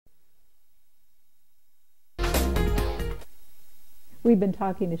We've been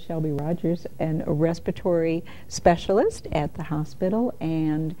talking to Shelby Rodgers, a respiratory specialist at the hospital,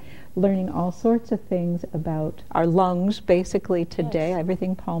 and learning all sorts of things about our lungs basically today, Yes.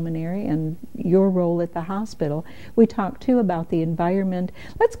 everything pulmonary, and your role at the hospital. We talked too about the environment.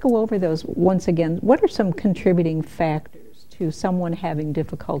 Let's go over those once again. What are some contributing factors to someone having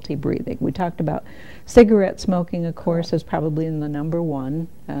difficulty breathing? We talked about cigarette smoking, of course, is probably in the number one.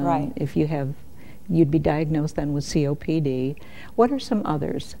 Right. If you have, you'd be diagnosed then with COPD. What are some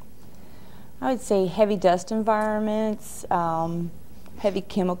others? I would say heavy dust environments, heavy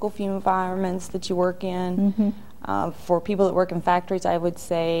chemical fume environments that you work in. For people that work in factories, I would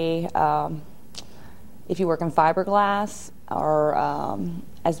say if you work in fiberglass or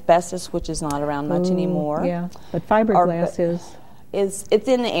asbestos, which is not around much anymore. Yeah, but fiberglass it's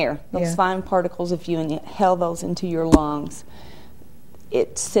in the air. Those fine particles, if you inhale those into your lungs,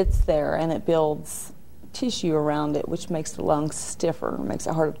 it sits there and it builds tissue around it, which makes the lungs stiffer, makes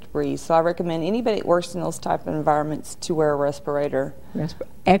it harder to breathe. So I recommend anybody that works in those type of environments to wear a respirator.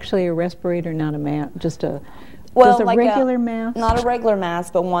 Actually, a respirator, not a mask, just a. Well, does a like regular mask? Not a regular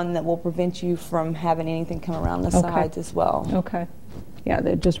mask, but one that will prevent you from having anything come around the sides as well. Okay. Yeah,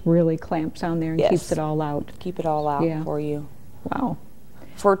 that just really clamps on there and keeps it all out. Keep it all out for you. Wow.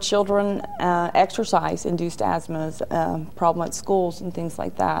 For children, exercise-induced asthma is a problem at schools and things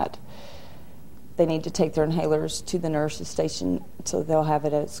like that. They need to take their inhalers to the nurse's station so they'll have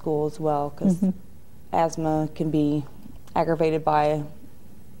it at school as well, because asthma can be aggravated by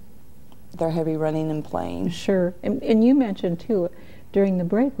their heavy running and playing. Sure. And you mentioned, too, during the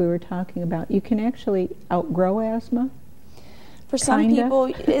break we were talking about you can actually outgrow asthma? For some people,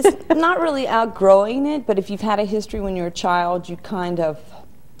 it's not really outgrowing it, but if you've had a history when you're a child, you kind of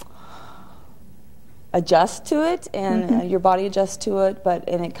adjust to it, and your body adjusts to it,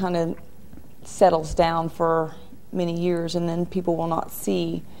 and it kind of settles down for many years, and then people will not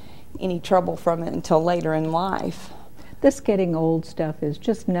see any trouble from it until later in life. This getting old stuff is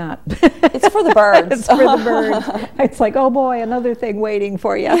just not. It's for the birds. It's for the birds. It's like, oh boy, another thing waiting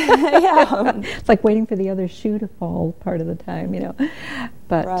for you. Yeah. It's like waiting for the other shoe to fall part of the time, you know.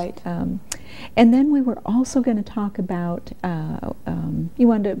 But, right. And then we were also going to talk about, you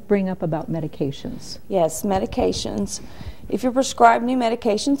wanted to bring up about medications. Yes, medications. If you're prescribed new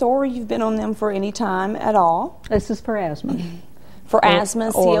medications or you've been on them for any time at all. This is for asthma. For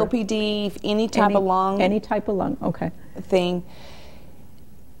asthma, COPD, any type of lung. Any type of lung, okay. Thing.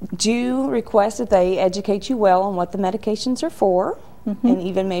 Do request that they educate you well on what the medications are for, and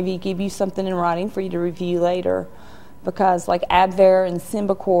even maybe give you something in writing for you to review later. Because like Advair and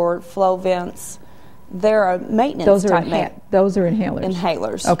Symbicort, Flovents, they're a maintenance type those are inhalers.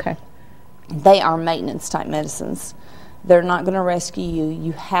 Inhalers. Okay. They are maintenance type medicines. They're not going to rescue you.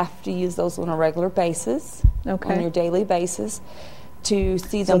 You have to use those on a regular basis, on your daily basis, to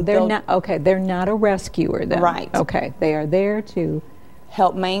see them. So they're not a rescuer then. Right. Okay. They are there to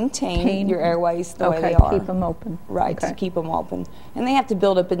help maintain your airways the way they are. Keep them open. Right, to keep them open. And they have to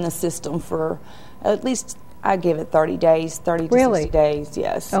build up in the system for at least, I give it 30 days, 30 to 60 days,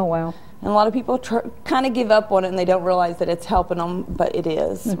 yes. Oh, wow. And a lot of people kind of give up on it and they don't realize that it's helping them, but it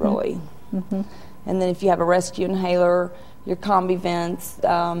is, really. And then if you have a rescue inhaler, your combi vents,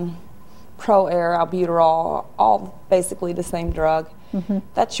 Pro Air, albuterol, all basically the same drug.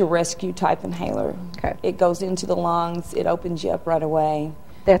 That's your rescue type inhaler. Okay. It goes into the lungs, it opens you up right away.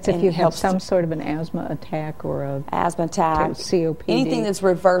 That's if you have some sort of an asthma attack or a asthma attack, COPD. Anything that's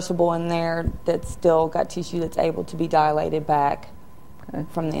reversible in there that's still got tissue that's able to be dilated back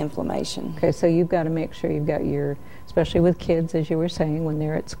from the inflammation. Okay, so you've got to make sure you've got your, especially with kids, as you were saying, when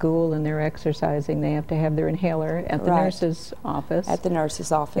they're at school and they're exercising, they have to have their inhaler at the nurse's office. At the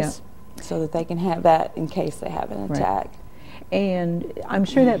nurse's office, so that they can have that in case they have an attack. And I'm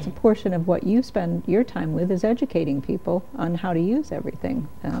sure that's a portion of what you spend your time with, is educating people on how to use everything.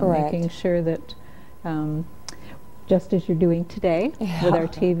 Correct. Making sure that, just as you're doing today with our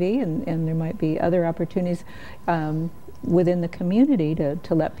TV, and there might be other opportunities within the community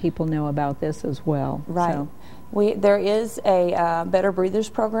to let people know about this as well. Right. So. There is a Better Breathers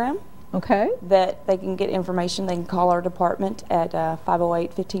program. Okay. That they can get information. They can call our department at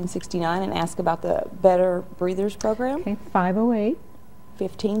 508-1569 and ask about the Better Breathers program. Okay, 508.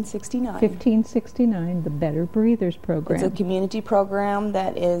 1569. 1569, the Better Breathers program. It's a community program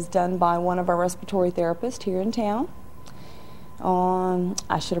that is done by one of our respiratory therapists here in town.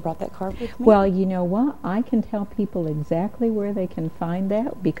 I should have brought that card with me. Well, you know what? I can tell people exactly where they can find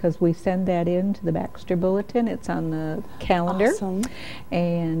that because we send that in to the Baxter Bulletin. It's on the calendar. Awesome.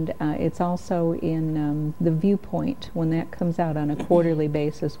 And it's also in the Viewpoint. When that comes out on a quarterly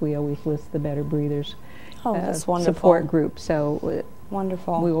basis, we always list the Better Breathers that's wonderful. support group. So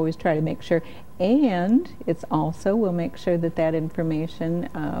wonderful. we always try to make sure. And it's also, we'll make sure that information,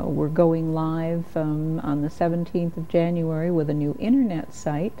 we're going live on the 17th of January with a new internet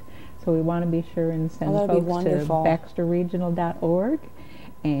site. So we want to be sure and send folks to baxterregional.org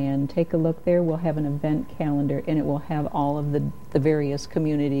and take a look there. We'll have an event calendar, and it will have all of the various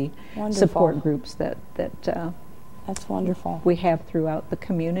community support groups that that's wonderful. we have throughout the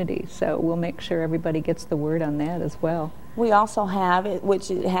community. So we'll make sure everybody gets the word on that as well. We also have it, which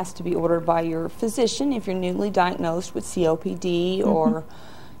it has to be ordered by your physician if you're newly diagnosed with COPD or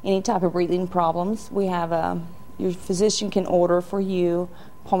any type of breathing problems. We have your physician can order for you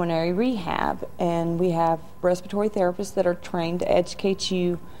pulmonary rehab, and we have respiratory therapists that are trained to educate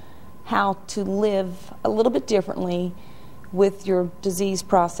you how to live a little bit differently with your disease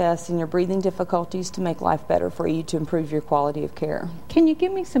process and your breathing difficulties to make life better for you, to improve your quality of care. Can you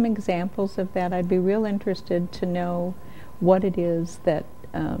give me some examples of that? I'd be real interested to know what it is that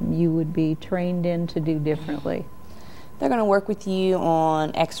you would be trained in to do differently. They're going to work with you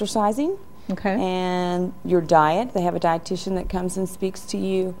on exercising. Okay. And your diet. They have a dietitian that comes and speaks to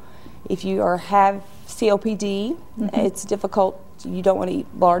you. If you have COPD, it's difficult. You don't want to eat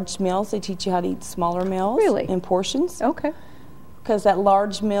large meals. They teach you how to eat smaller meals. Really? In portions. Okay. Because that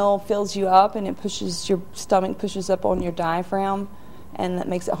large meal fills you up, and it pushes your stomach pushes up on your diaphragm, and that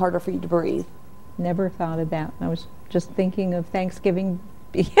makes it harder for you to breathe. Never thought of that. I was just thinking of Thanksgiving.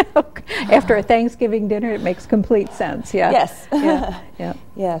 After a Thanksgiving dinner, it makes complete sense. Yeah. Yes. Yeah.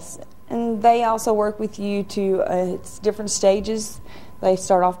 Yes. And they also work with you to, it's different stages. They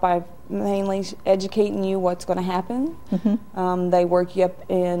start off by mainly educating you what's going to happen. They work you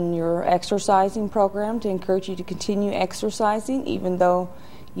up in your exercising program to encourage you to continue exercising, even though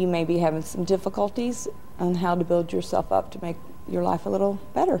you may be having some difficulties, on how to build yourself up to make your life a little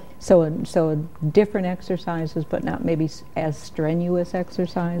better. So different exercises, but not maybe as strenuous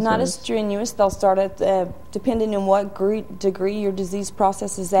exercises? Not as strenuous. They'll start at, depending on what degree your disease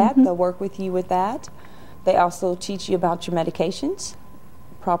process is at, they'll work with you with that. They also teach you about your medications,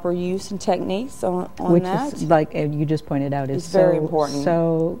 proper use and techniques on Which that. is, like you just pointed out, is very important.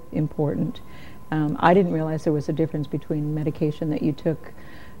 So important. I didn't realize there was a difference between medication that you took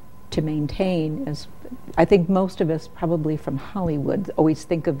to maintain, as I think most of us probably from Hollywood always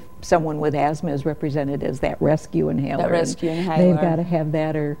think of someone with asthma as represented as that rescue inhaler. That rescue inhaler. They've got to have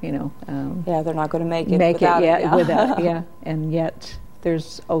that, or yeah, they're not going to make it without it. Without, yeah, and yet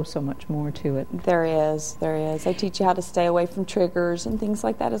there's so much more to it. There is. They teach you how to stay away from triggers and things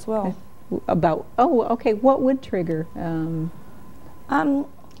like that as well. Okay, what would trigger?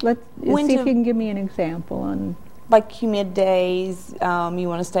 Let's see if you can give me an example on. Like humid days, you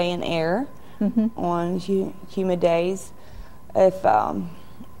want to stay in air on humid days. If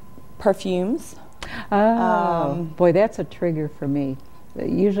perfumes. Boy, that's a trigger for me.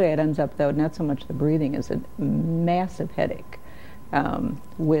 Usually it ends up, though, not so much the breathing as a massive headache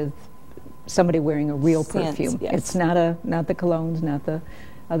with somebody wearing a real perfume. Yes. It's not the colognes, not the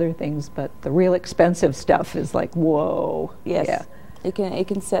other things, but the real expensive stuff is like, whoa. Yes. Yeah. It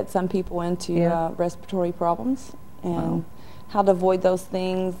can set some people into respiratory problems, and how to avoid those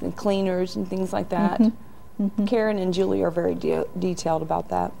things, and cleaners and things like that. Karen and Julie are very detailed about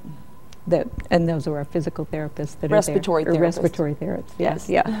that. And those are our physical therapists that respiratory are there. Therapists. Respiratory therapists. Yes.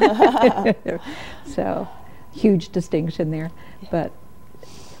 Yeah. So, huge distinction there. But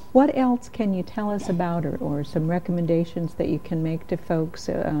what else can you tell us about, or some recommendations that you can make to folks?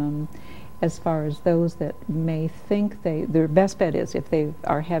 As far as those that may think their best bet is, if they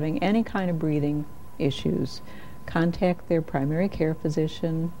are having any kind of breathing issues, contact their primary care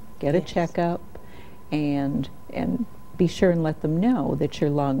physician, get a checkup, and be sure and let them know that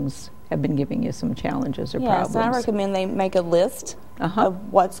your lungs have been giving you some challenges or problems. Yes, I recommend they make a list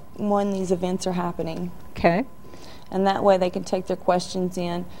of when these events are happening. Okay. And that way they can take their questions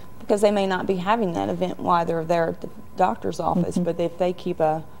in, because they may not be having that event while they're there at the doctor's office, but if they keep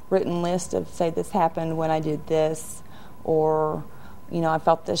a written list of, say, this happened when I did this, or I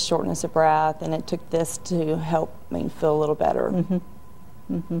felt this shortness of breath, and it took this to help me feel a little better.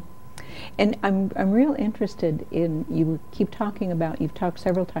 And I'm real interested in, you keep talking about, you've talked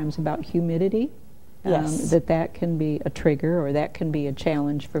several times about humidity, that can be a trigger, or that can be a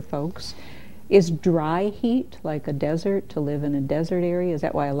challenge for folks. Is dry heat, like a desert, to live in a desert area, is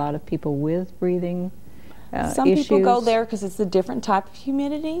that why a lot of people with breathing some issues? People go there because it's a different type of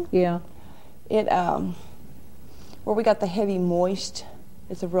humidity. Yeah. It where we got the heavy moist,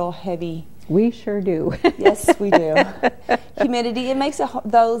 it's a real heavy. We sure do. Yes, we do. Humidity, it makes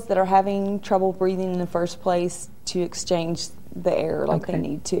those that are having trouble breathing in the first place to exchange the air like they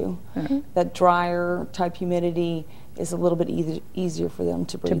need to. That drier type humidity is a little bit easier for them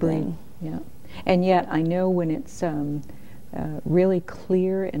to breathe in. Yeah. And yet I know when it's really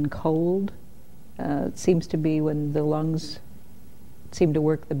clear and cold, it seems to be when the lungs seem to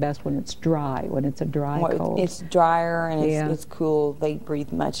work the best when it's dry, when it's a dry cold. It's drier and it's cool, they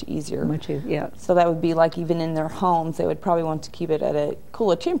breathe much easier. Much easier, yeah. So that would be like even in their homes, they would probably want to keep it at a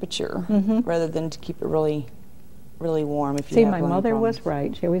cooler temperature rather than to keep it really, really warm. If See, my mother was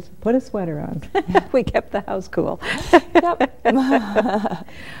right. She always put a sweater on. We kept the house cool. Yep.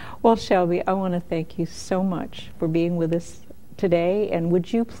 Well, Shelby, I want to thank you so much for being with us today. And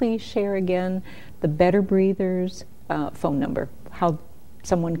would you please share again the Better Breathers phone number, how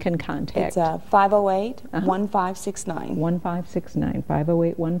someone can contact? It's 508-1569. 1569,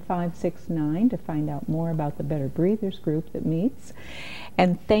 508-1569 to find out more about the Better Breathers group that meets.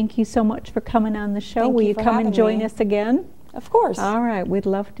 And thank you so much for coming on the show. Will you come and join us again? Of course. All right. We'd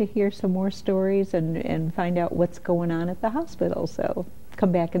love to hear some more stories and find out what's going on at the hospital. So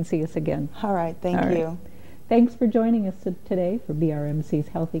come back and see us again. All right. Thank you. Thanks for joining us today for BRMC's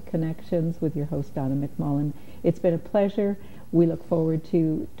Healthy Connections with your host, Donna McMullen. It's been a pleasure. We look forward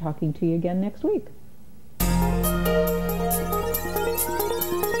to talking to you again next week.